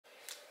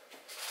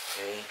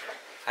Okay.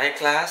 Hi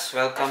class,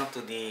 welcome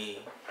to the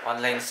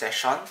online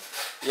session.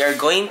 We are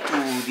going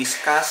to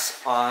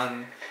discuss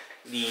on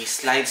the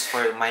slides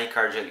for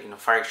myocardial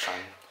infarction.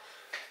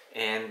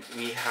 And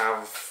we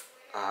have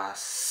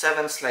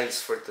 7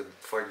 slides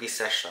for this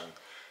session.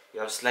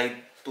 We have slide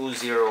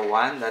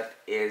 201, that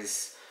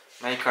is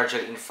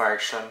myocardial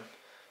infarction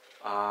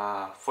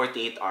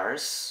 48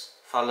 hours,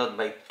 followed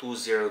by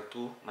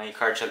 202,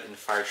 myocardial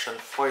infarction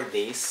 4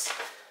 days,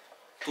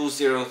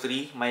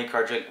 203,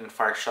 myocardial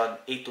infarction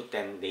 8 to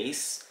 10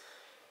 days,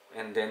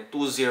 and then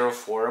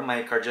 204,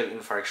 myocardial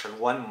infarction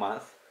 1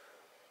 month,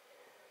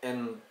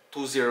 and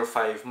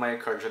 205,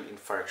 myocardial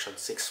infarction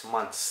 6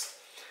 months.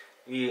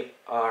 We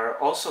are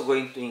also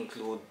going to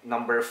include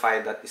number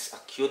 5, that is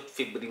acute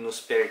fibrinous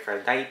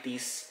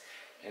pericarditis,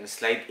 and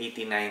slide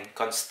 89,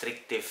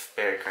 constrictive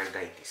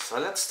pericarditis. So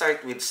let's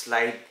start with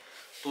slide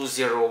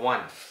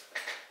 201.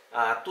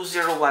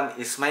 201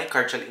 is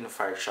myocardial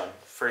infarction,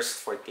 first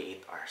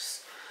 48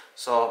 hours.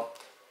 So,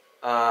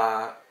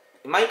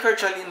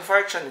 myocardial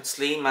infarction, its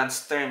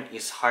layman's term,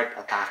 is heart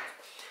attack.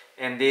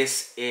 And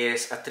this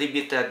is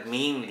attributed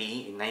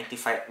mainly in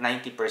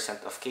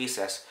 90% of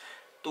cases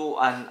to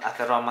an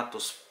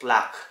atheromatous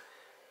plaque,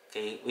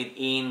 okay,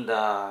 within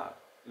the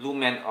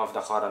lumen of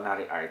the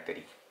coronary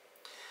artery.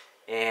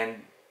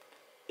 And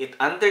it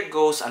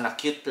undergoes an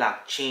acute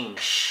plaque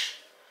change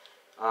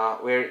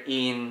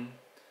wherein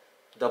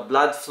the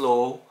blood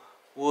flow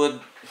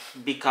would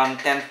become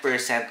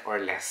 10% or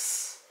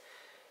less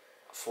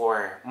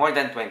for more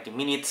than 20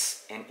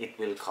 minutes, and it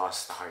will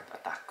cause the heart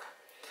attack.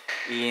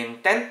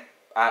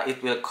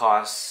 It will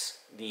cause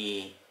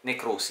the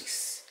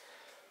necrosis,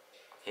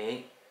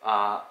 okay,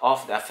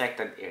 of the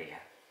affected area.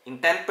 In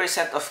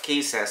 10% of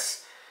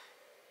cases,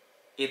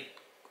 it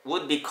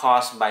would be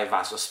caused by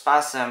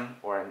vasospasm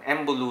or an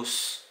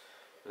embolus,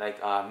 like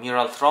a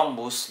mural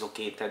thrombus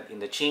located in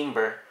the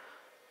chamber,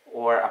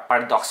 or a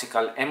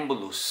paradoxical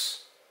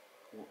embolus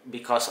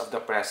because of the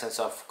presence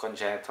of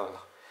congenital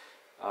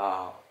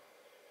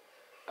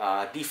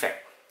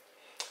defect.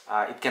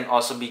 It can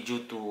also be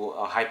due to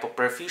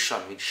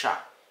hypoperfusion with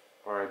shock,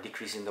 or a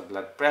decrease in the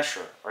blood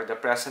pressure, or the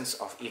presence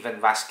of even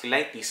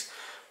vasculitis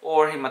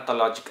or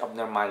hematologic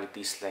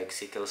abnormalities like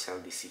sickle cell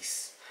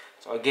disease.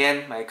 So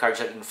again,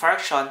 myocardial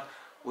infarction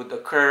would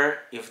occur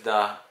if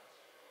the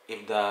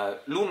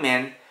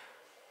lumen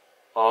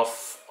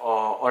of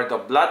or the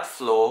blood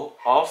flow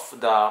of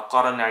the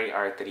coronary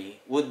artery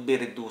would be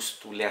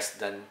reduced to less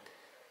than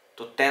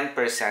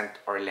 10%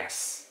 or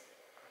less.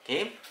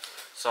 Okay,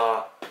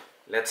 so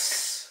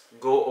let's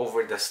go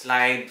over the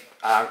slide.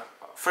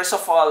 First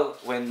of all,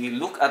 when we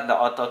look at the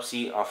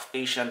autopsy of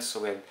patients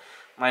with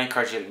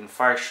myocardial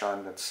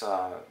infarction, that's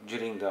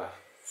during the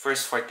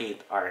first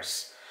 48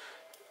 hours,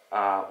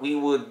 we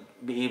would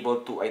be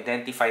able to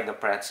identify the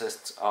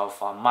presence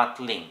of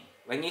mottling.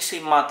 When you say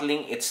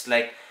mottling, it's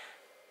like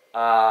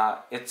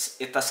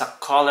it has a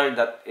color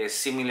that is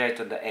similar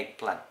to the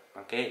eggplant.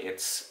 Okay,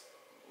 it's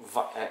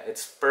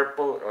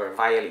purple or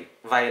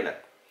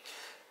violet.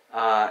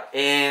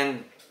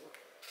 And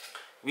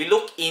we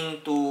look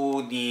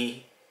into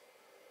the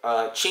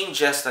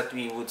changes that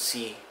we would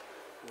see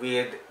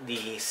with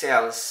the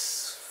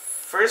cells.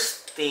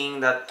 First thing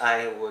that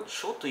I would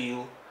show to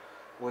you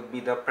would be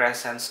the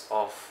presence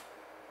of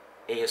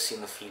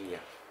eosinophilia.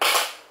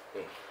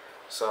 Okay,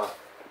 so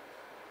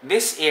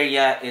this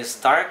area is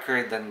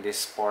darker than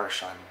this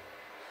portion,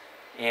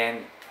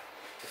 and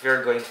if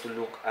you're going to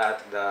look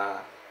at the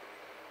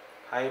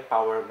high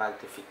power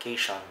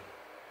magnification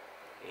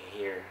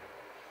here,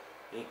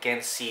 you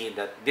can see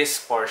that this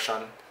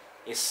portion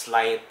is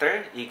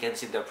lighter. You can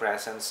see the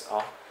presence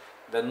of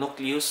the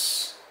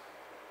nucleus,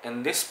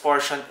 and this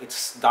portion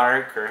it's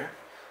darker,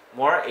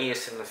 more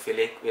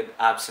eosinophilic with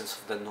absence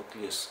of the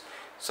nucleus.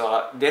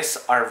 So these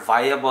are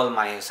viable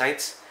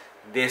myocytes.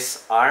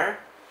 These are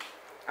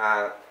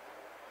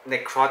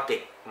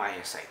necrotic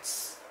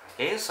myocytes.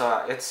 Okay,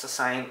 so it's a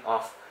sign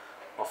of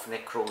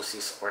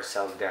necrosis or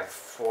cell death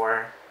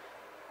for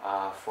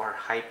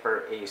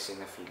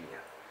hypereosinophilia.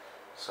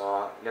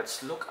 So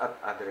let's look at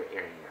other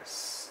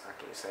areas.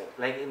 Okay, so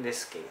like in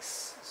this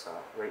case, so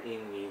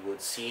wherein we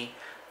would see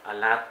a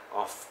lot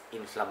of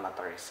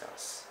inflammatory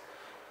cells.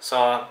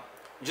 So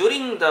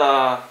during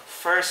the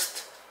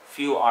first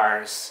few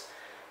hours,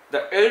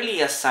 the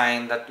earliest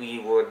sign that we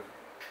would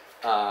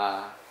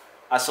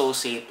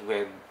associate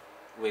with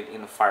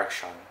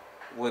infarction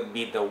would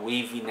be the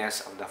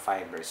waviness of the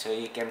fibers. So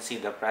you can see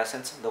the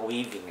presence of the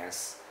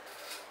waviness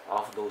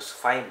of those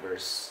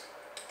fibers.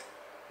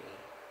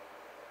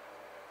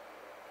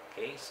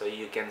 Okay, so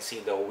you can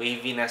see the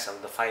waviness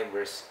of the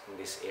fibers in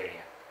this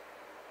area.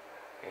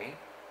 Okay,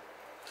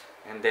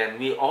 and then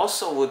we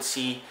also would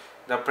see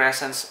the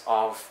presence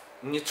of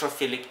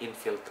neutrophilic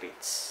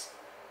infiltrates.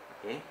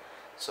 Okay,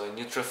 so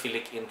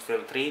neutrophilic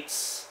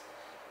infiltrates,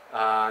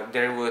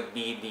 there would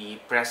be the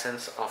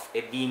presence of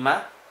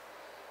edema.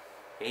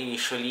 Okay,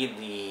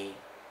 usually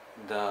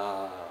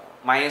the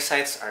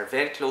myocytes are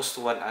very close to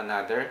one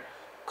another,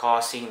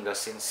 causing the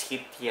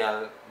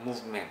syncytial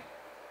movement.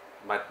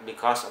 But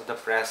because of the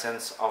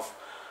presence of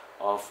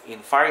of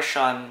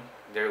infarction.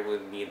 There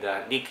would be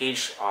the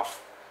leakage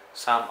of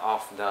some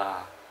of the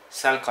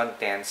cell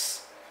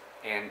contents,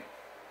 and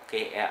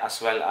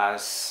as well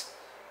as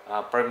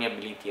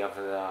permeability of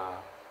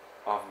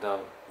the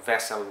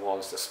vessel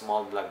walls, the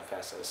small blood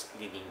vessels,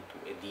 leading to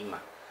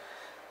edema.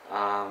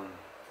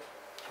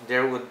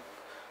 There would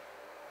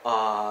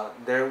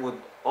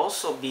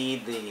also be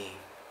the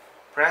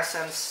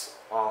presence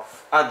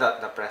of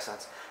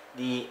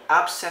the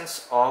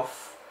absence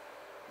of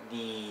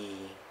the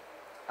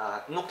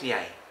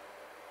nuclei,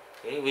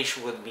 which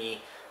would be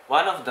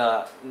one of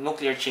the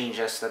nuclear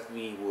changes that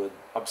we would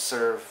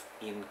observe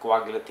in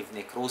coagulative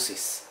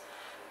necrosis.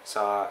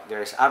 So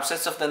there's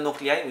absence of the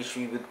nuclei, which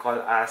we would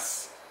call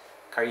as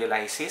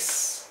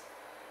cariolysis.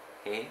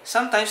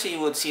 Sometimes you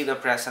would see the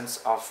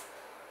presence of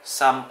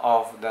some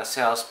of the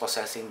cells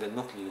possessing the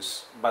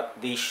nucleus, but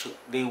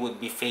they would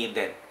be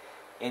faded,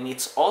 and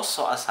it's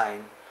also a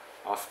sign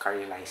of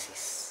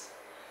cariolysis.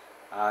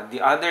 The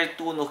other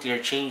two nuclear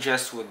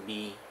changes would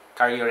be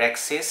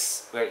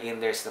karyorrhexis, wherein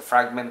there's the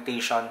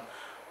fragmentation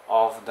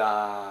of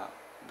the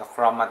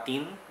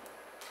chromatin,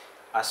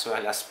 as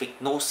well as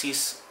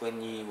pycnosis,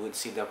 when you would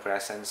see the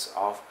presence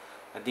of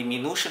a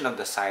diminution of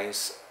the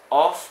size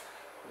of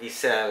the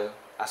cell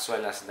as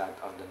well as that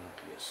of the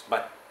nucleus.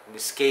 But in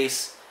this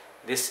case,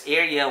 this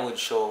area would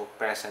show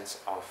presence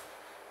of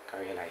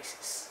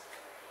cariolysis.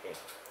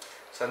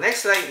 So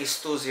next slide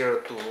is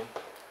 202,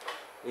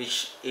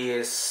 which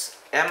is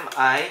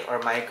MI, or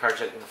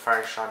myocardial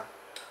infarction,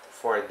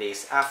 4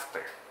 days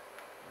after.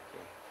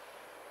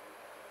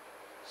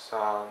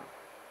 So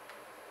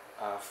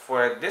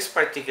for this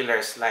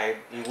particular slide,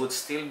 you would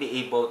still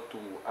be able to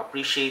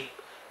appreciate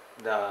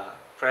the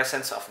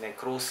presence of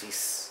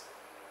necrosis.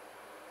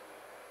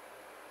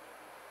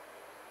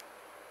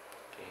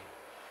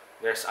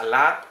 There's a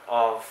lot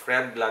of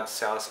red blood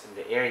cells in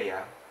the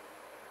area.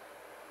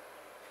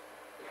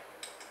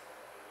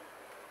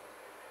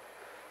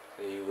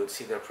 So you would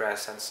see the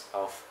presence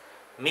of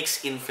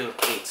mixed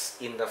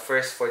infiltrates. In the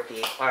first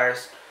 48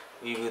 hours,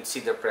 we would see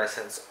the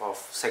presence of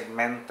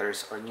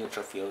segmenters or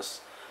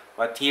neutrophils.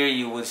 But here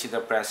you would see the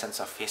presence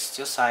of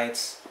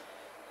histiocytes,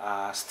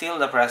 still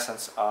the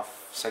presence of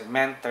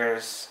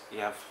segmenters, you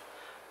have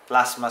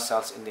plasma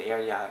cells in the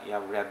area, you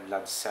have red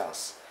blood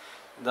cells.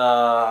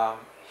 The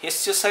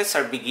histiocytes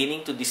are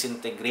beginning to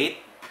disintegrate,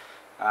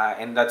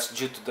 and that's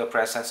due to the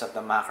presence of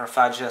the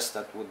macrophages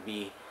that would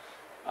be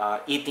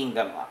eating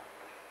them up.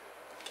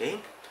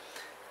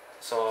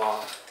 So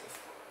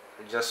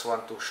I just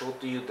want to show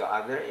to you the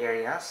other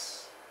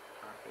areas.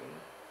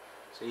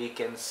 So you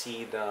can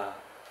see the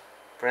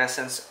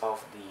presence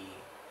of the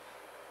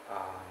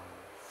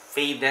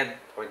faded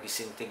or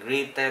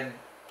disintegrated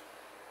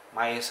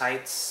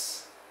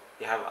myocytes.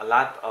 You have a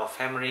lot of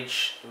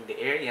hemorrhage in the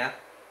area.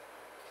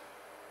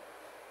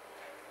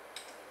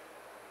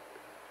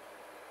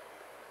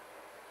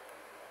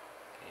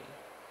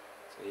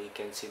 So you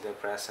can see the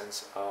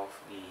presence of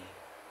the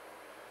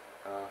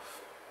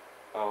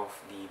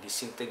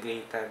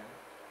disintegrated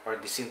or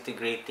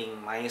disintegrating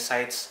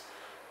myocytes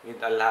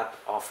with a lot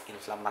of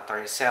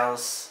inflammatory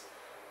cells.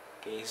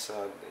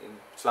 So the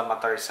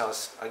inflammatory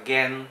cells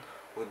again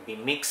would be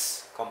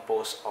mixed,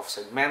 composed of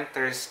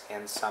segmenters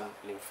and some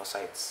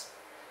lymphocytes.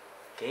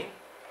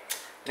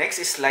 Next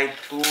is slide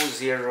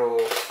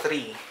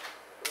 203,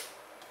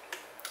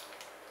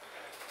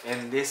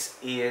 and this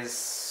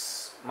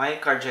is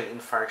myocardial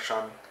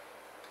infarction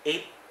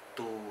 8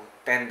 to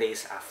 10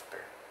 days after.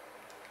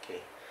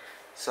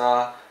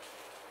 So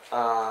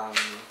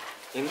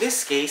in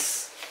this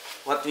case,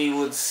 what we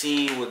would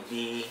see would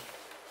be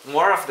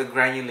more of the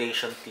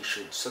granulation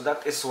tissue. So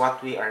that is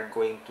what we are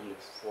going to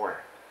look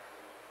for.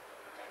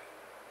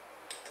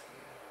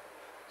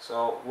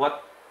 So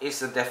what is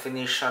the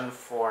definition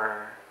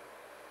for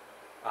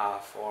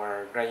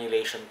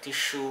granulation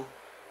tissue?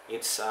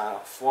 It's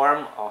a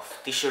form of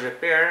tissue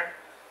repair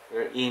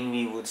wherein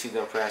we would see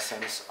the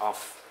presence of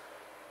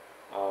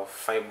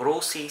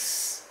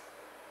fibrosis,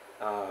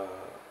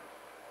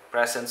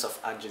 presence of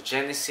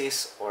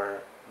angiogenesis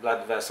or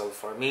blood vessel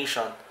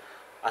formation,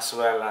 as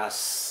well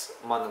as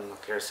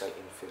mononuclear cell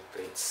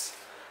infiltrates.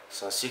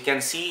 So as you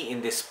can see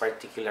in this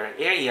particular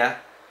area,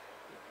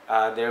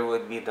 there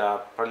would be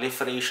the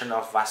proliferation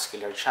of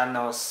vascular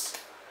channels.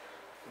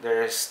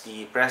 There's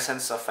the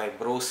presence of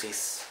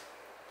fibrosis,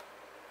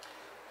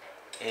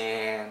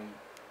 and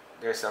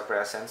there's a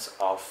presence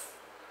of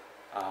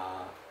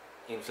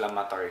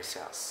inflammatory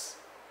cells.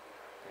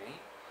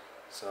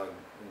 So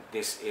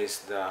this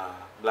is the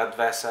blood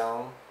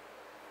vessel.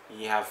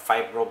 You have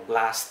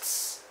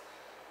fibroblasts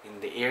in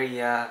the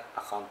area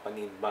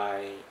accompanied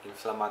by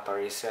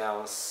inflammatory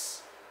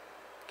cells.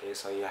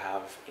 So you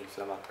have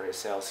inflammatory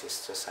cells,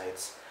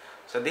 histiocytes.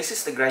 So this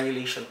is the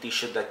granulation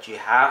tissue that you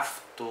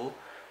have to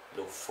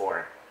look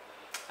for.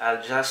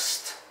 I'll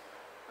just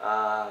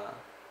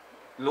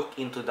look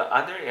into the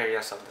other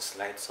areas of the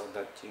slide so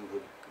that you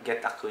would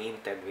get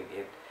acquainted with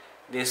it.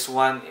 This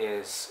one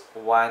is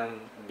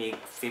one big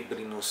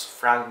fibrinous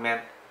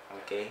fragment.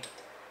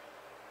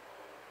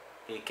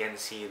 You can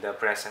see the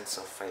presence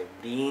of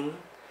fibrin,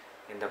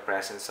 in the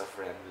presence of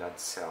red blood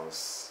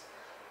cells.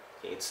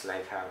 Okay, it's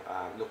like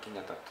looking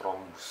at a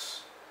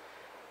thrombus.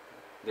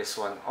 This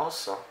one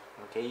also,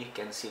 okay, you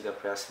can see the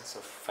presence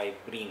of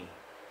fibrin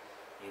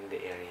in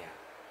the area.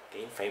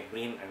 Okay,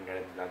 fibrin and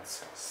red blood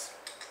cells.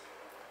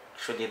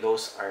 Actually,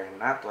 those are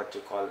not what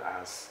you call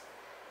as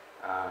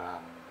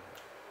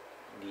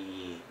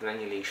the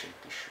granulation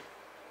tissue.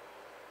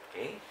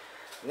 Okay,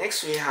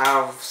 next we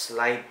have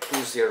slide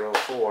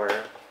 204.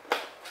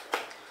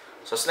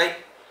 So slide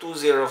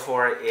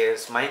 204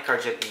 is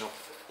myocardial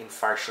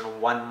infarction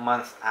 1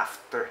 month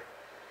after.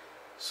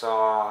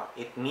 So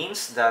it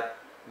means that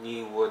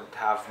we would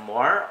have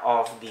more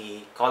of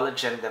the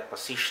collagen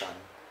deposition.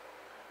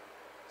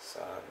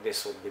 So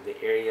this would be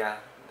the area.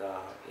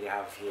 You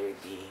have here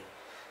the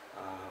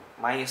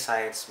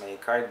myocytes,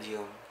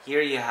 myocardium.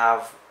 Here you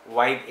have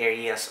wide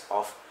areas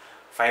of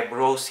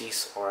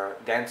fibrosis or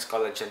dense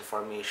collagen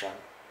formation.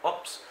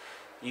 Oops!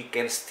 You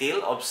can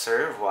still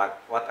observe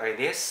what are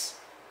these?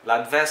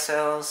 Blood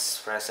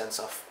vessels, presence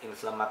of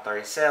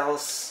inflammatory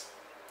cells.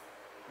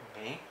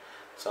 Okay,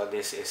 so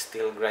this is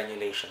still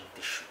granulation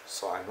tissue.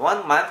 So in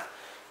 1 month,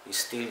 you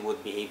still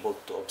would be able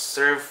to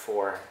observe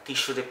for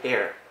tissue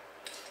repair,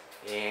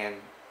 and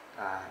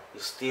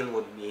you still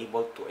would be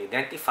able to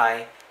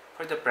identify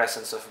for the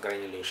presence of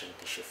granulation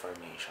tissue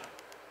formation,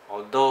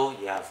 although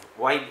you have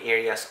wide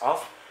areas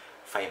of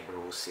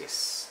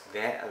fibrosis,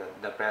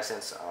 the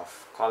presence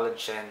of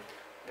collagen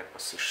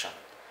deposition.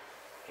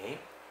 Okay,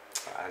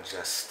 so I'll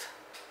just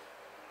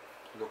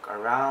look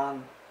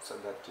around so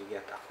that you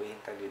get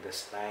acquainted with the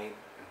slide.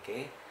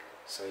 Okay,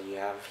 so you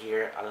have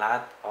here a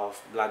lot of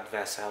blood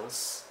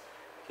vessels.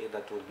 Okay,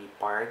 that will be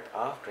part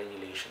of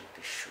granulation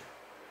tissue.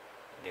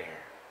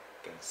 There,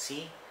 you can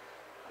see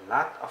a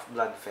lot of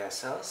blood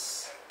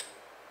vessels.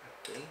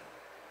 Okay,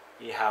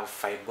 you have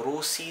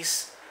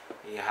fibrosis,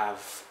 you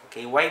have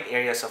wide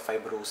areas of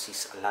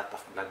fibrosis, a lot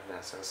of blood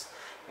vessels,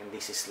 and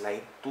this is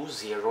slide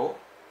 204.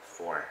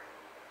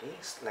 Okay,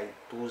 slide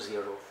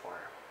 204.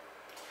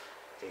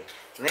 Okay,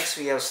 next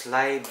we have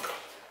slide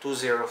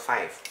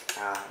 205.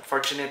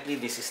 Unfortunately,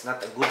 this is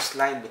not a good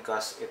slide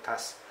because it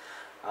has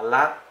a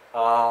lot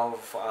of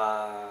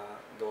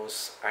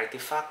those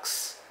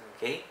artifacts.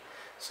 Okay,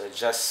 so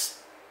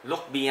just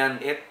look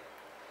beyond it.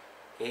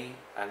 Okay,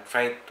 and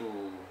try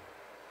to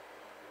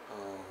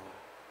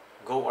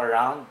go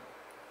around.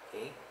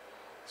 Okay,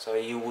 so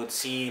you would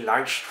see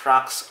large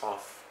tracts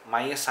of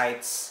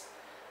myocytes.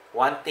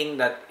 One thing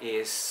that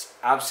is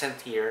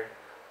absent here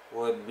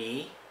would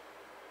be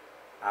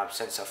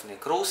absence of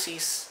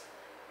necrosis,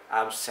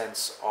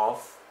 absence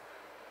of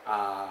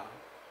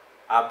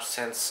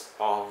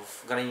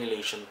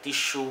granulation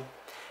tissue.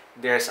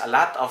 There's a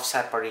lot of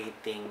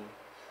separating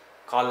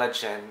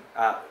collagenous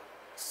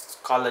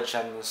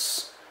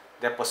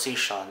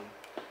deposition.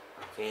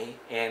 Okay,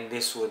 and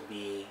this would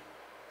be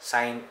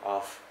sign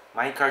of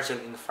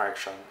myocardial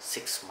infarction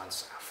 6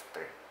 months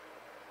after.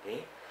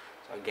 Okay,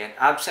 so again,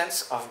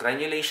 absence of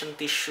granulation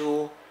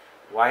tissue,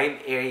 wide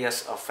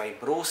areas of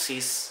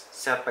fibrosis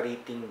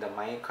separating the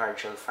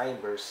myocardial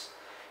fibers,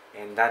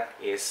 and that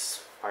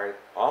is part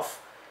of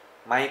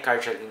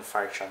myocardial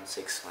infarction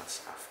 6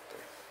 months after.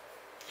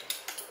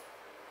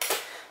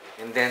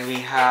 And then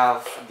we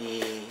have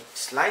the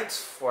slides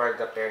for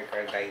the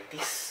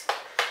pericarditis.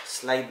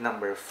 Slide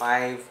number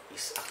 5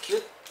 is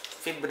acute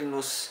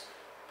fibrinous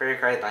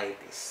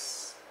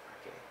pericarditis.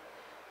 Okay,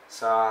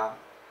 so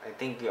I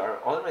think you are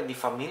already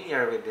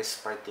familiar with this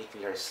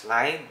particular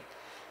slide.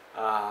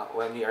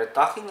 When we are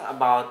talking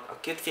about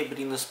acute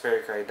fibrinous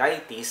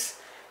pericarditis,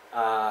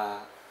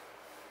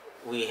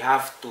 we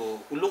have to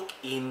look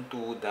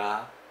into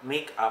the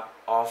makeup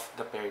of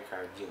the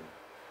pericardium.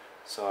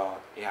 So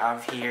you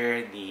have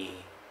here the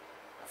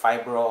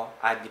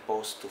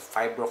fibroadipose to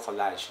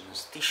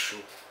fibrocollagenous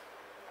tissue.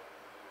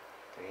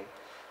 Okay,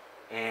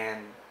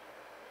 and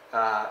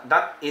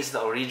that is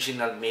the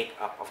original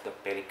makeup of the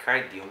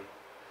pericardium.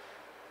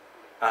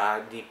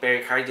 The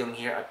pericardium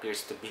here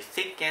appears to be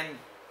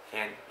thickened,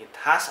 and it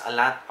has a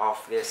lot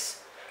of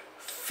this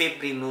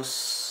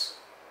fibrinous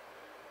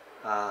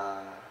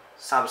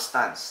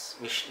substance,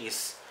 which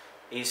is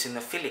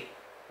eosinophilic.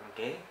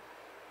 Okay,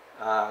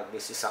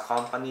 this is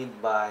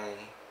accompanied by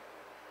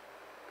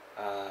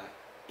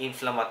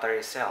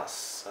inflammatory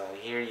cells. So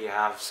here you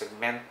have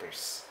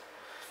segmenters.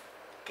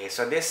 Okay,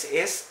 so this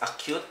is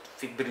acute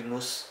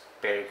fibrinous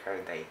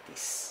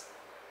pericarditis.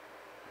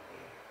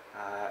 Okay.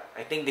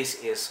 I think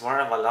this is more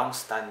of a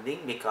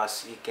long-standing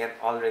because you can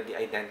already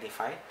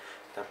identify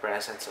the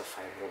presence of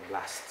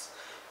fibroblasts.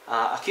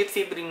 Acute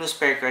fibrinous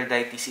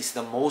pericarditis is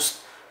the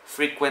most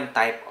frequent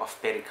type of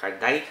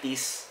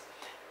pericarditis.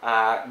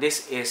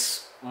 This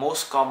is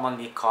most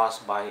commonly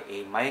caused by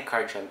a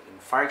myocardial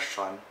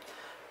infarction,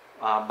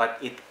 but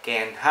it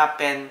can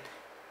happen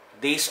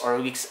days or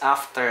weeks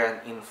after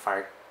an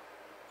infarct,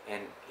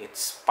 and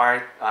it's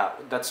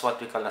that's what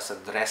we call as a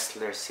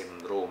Dressler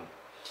syndrome,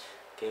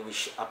 okay,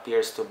 which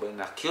appears to be an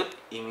acute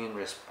immune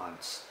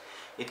response.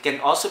 It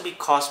can also be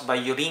caused by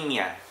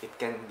uremia. It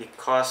can be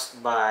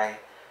caused by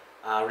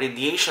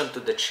radiation to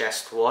the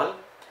chest wall,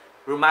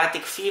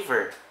 rheumatic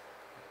fever.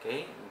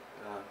 Okay,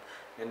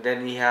 and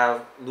then we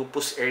have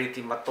lupus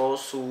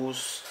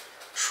erythematosus,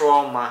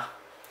 trauma,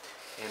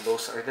 and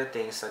those are the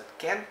things that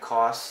can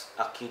cause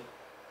acute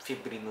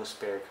fibrinous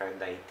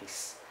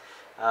pericarditis.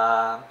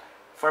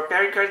 For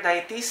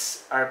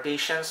pericarditis, our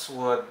patients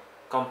would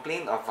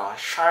complain of a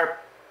sharp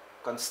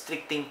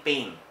constricting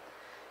pain,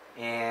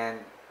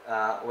 and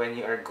when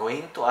you are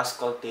going to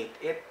auscultate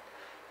it,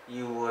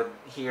 you would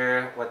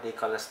hear what they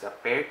call as the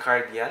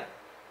pericardial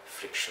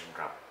friction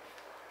drum.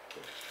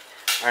 Okay.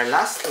 Our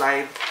last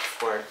slide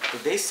for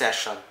today's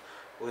session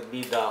would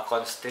be the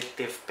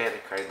constrictive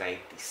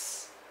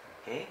pericarditis.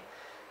 Okay,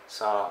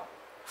 so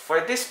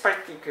for this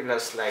particular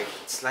slide,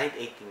 slide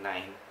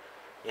 89,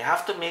 you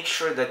have to make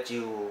sure that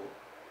you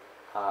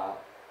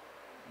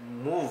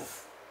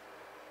move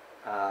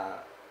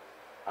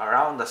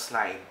around the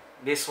slide.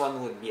 This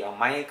one would be a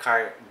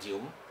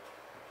myocardium,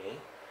 okay,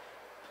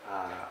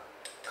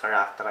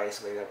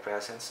 characterized by the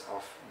presence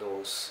of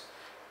those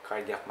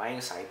cardiac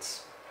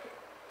myocytes.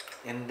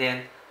 And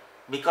then,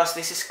 because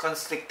this is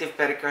constrictive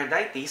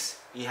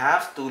pericarditis, you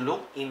have to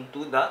look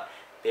into the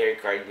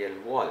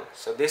pericardial wall.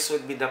 So this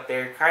would be the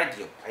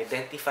pericardium,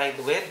 identified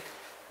with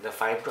the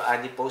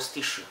fibroadipose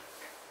tissue.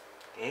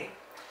 Okay,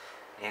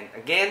 and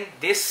again,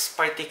 this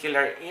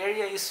particular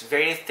area is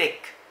very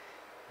thick.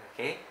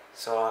 Okay,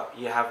 so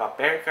you have a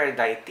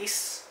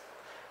pericarditis.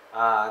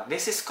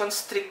 This is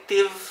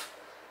constrictive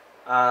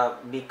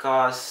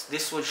because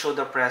this would show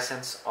the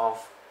presence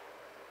of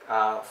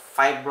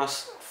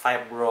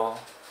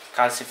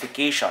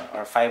fibrocalcification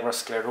or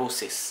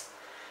fibrosclerosis.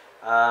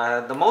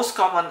 The most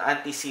common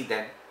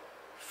antecedent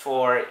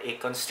for a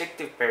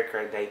constrictive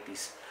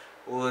pericarditis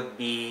would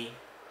be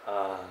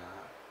a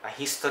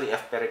history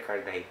of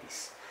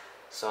pericarditis.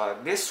 So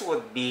this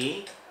would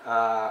be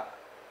a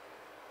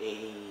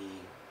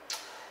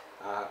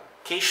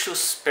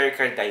caseous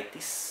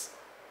pericarditis.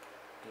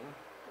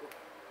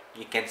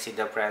 You can see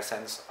the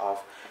presence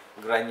of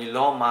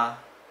granuloma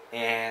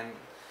and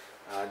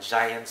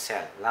giant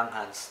cell,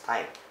 Langhans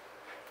type.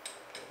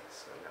 Okay,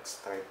 so let's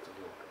try to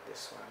look at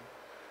this one.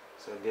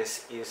 So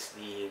this is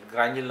the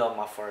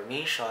granuloma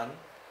formation.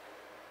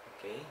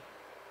 Okay,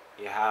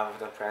 you have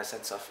the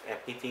presence of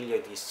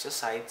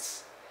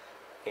epitheliodystocytes,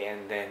 okay,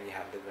 and then you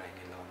have the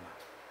granuloma.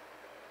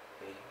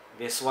 Okay,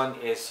 this one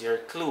is your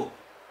clue,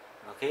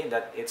 okay,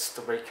 that it's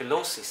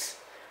tuberculosis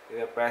with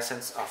the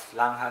presence of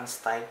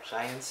Langhans type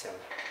giant cell.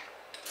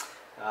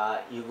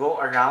 You go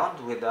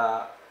around with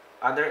the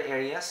other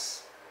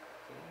areas.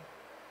 Okay.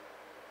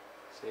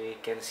 So you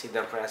can see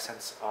the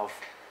presence of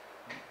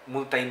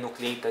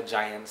multinucleated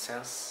giant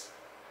cells,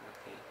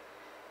 okay,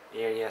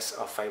 areas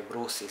of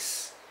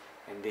fibrosis,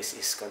 and this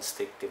is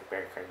constrictive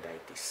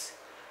pericarditis.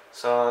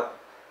 So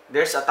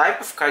there's a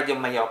type of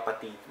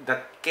cardiomyopathy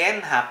that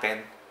can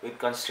happen with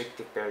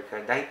constrictive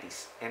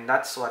pericarditis, and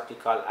that's what we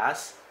call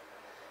as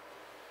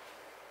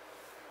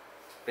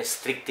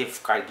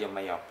restrictive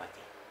cardiomyopathy.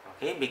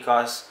 Okay,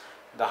 because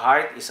the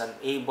heart is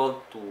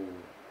unable to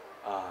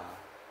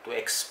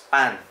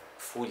expand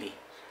fully,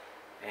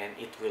 and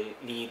it will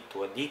lead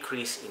to a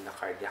decrease in the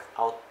cardiac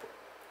output.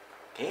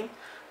 Okay,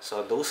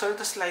 so those are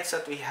the slides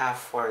that we have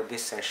for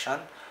this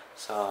session.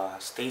 So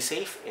stay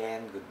safe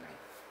and good night.